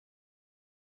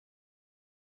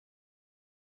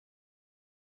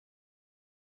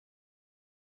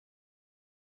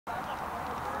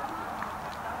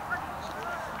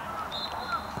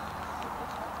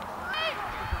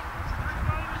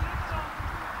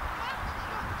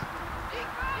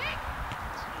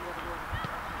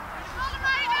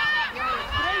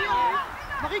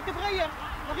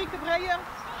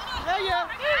Draaien!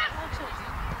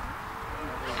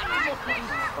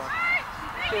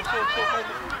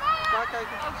 Daar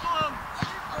kijken.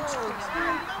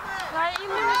 Maar je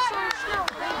moet niet zo snel.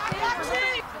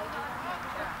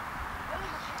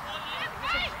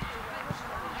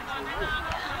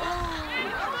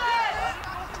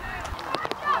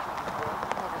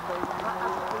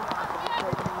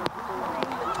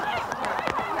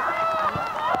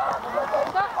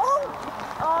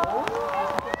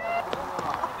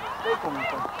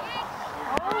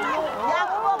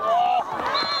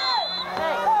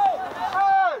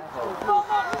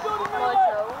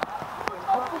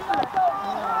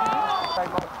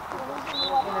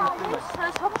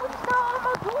 Wat moet ik nou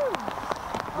allemaal doen?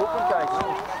 Loop kijken.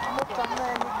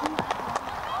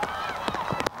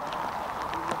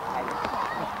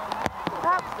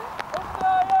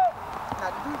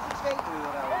 Nou, doe je voor €2.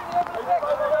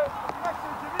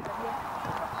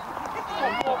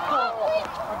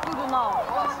 Wat doe je nou?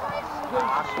 Ja,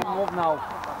 kom op nou.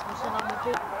 We zijn dan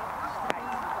meteen.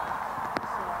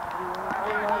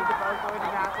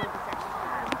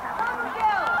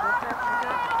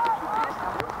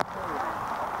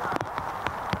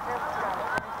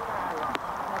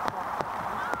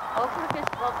 Hopelijk is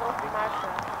het wat op die Maarssen.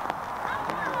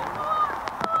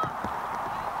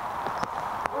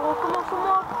 Oh, kom op, kom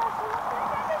op.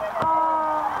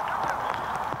 Oh,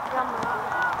 jammer.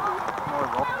 Mooi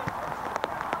Rob.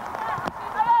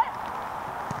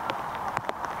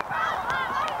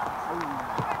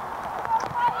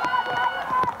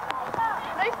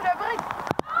 Breedvlug,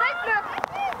 breedvlug.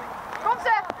 Kom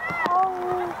ze. Oh.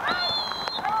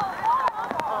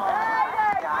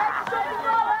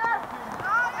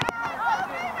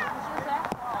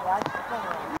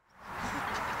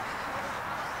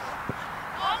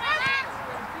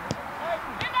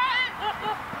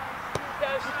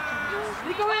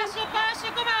 Nico is op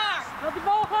passen, kom maar! Laat die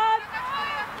bal gaan!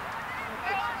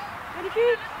 Bij de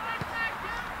kiek!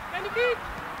 Bij de kiek!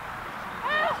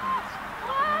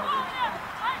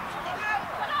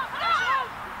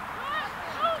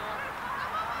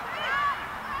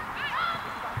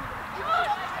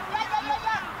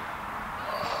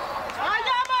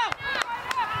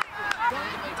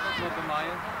 Met de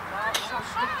maaien.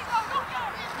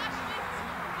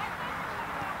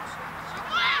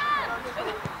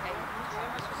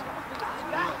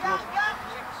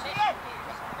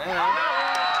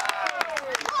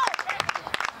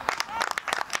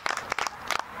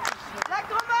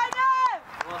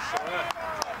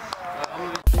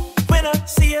 When I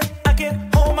see it, I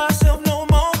can't hold myself no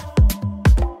more.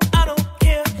 I don't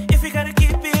care if you gotta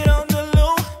keep it on the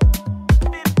low.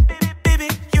 Baby,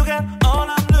 you got all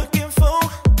I'm looking for.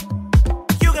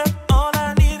 You got all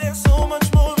I need and so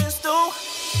much more in store.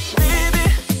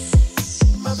 Baby,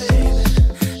 my baby,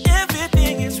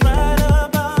 everything is right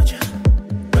about you,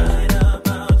 right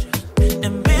about you.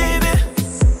 And baby,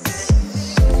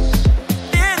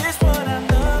 it is what I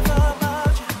love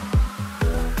about you.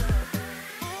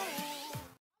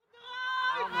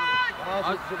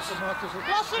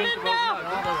 Klasse Linda!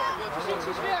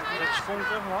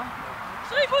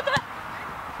 Drie voeten!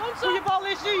 Goeie bal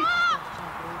is die!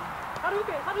 Ga de hoek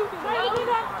in, ga de hoek in.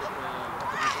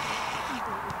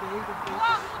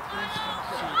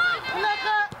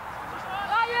 Leggen!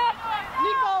 Draaien!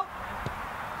 Nico!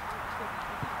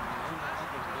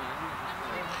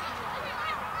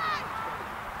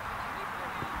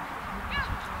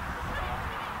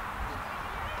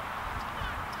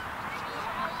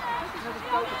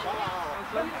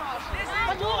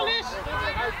 Ga door, Lies!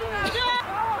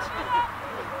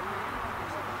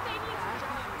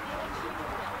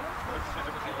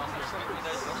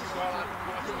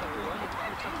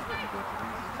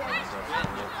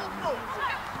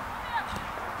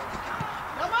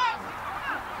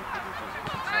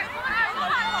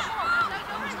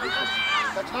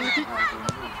 Dat is van de kiek.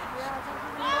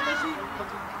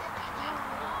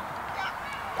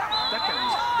 Dat kan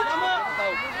niet.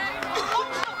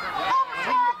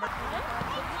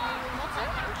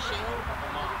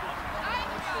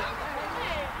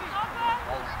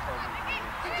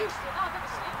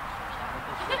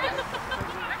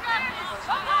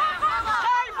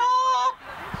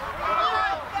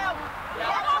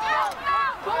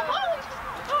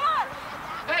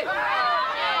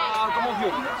 Kom op,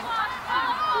 joh.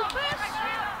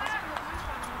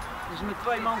 Dat is met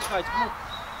 2 man scheidt, kom op.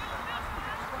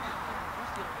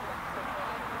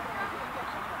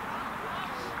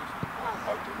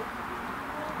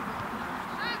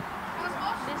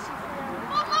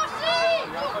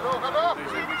 Ga door!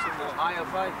 Haai op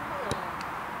 5.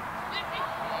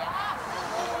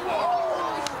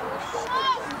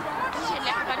 Die zit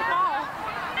lekker bij de bal.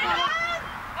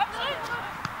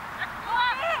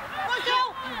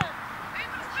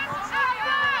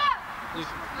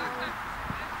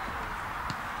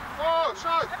 Oh,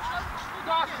 zo!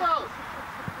 Daar zo!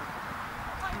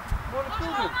 Mooi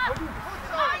naartoe.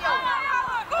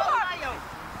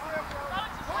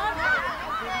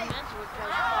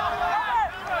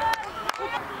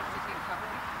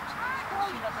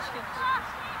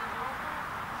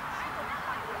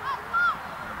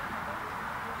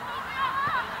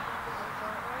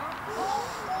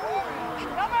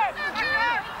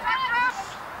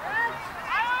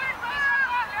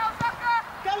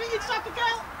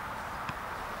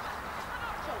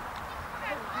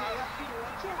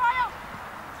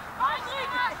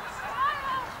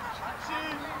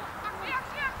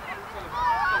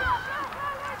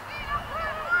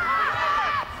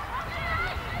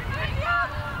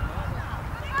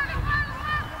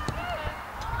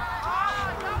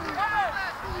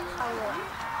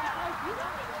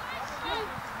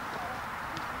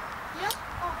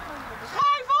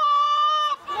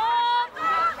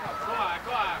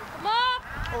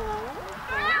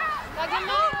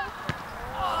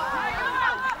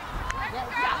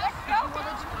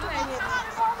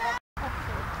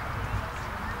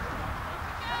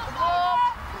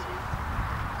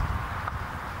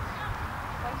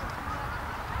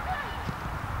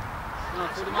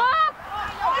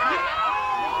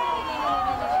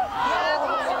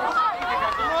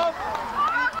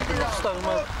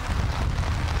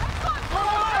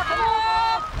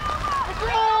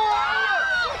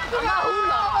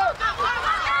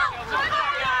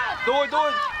 Door,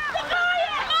 door!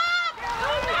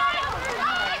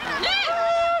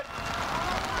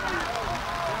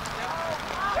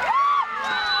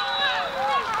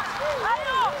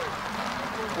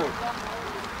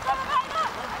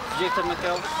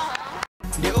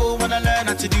 They all wanna learn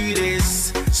how to do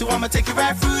this, so I'ma take you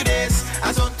right through this.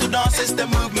 As on to dance is the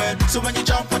movement, so when you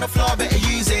jump on the floor better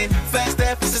use it. First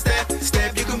step is a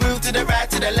step, you can move to the right,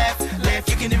 to the left,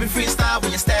 you can even freestyle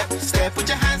when you step, put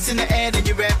your hands in the air then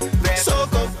you rep. So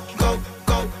go,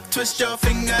 twist your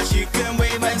fingers, you can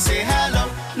wave and say hello,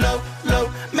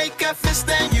 low, make a fist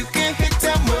and you can hit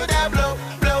them with that blow,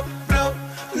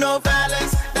 no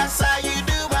balance, that's how you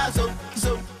do it.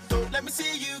 So, let me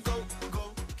see you go.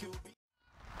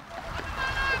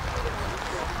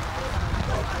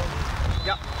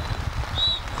 Ja.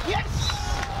 Yes!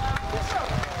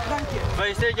 Dank je.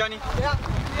 Gefeliciteerd, Jannie. Ja.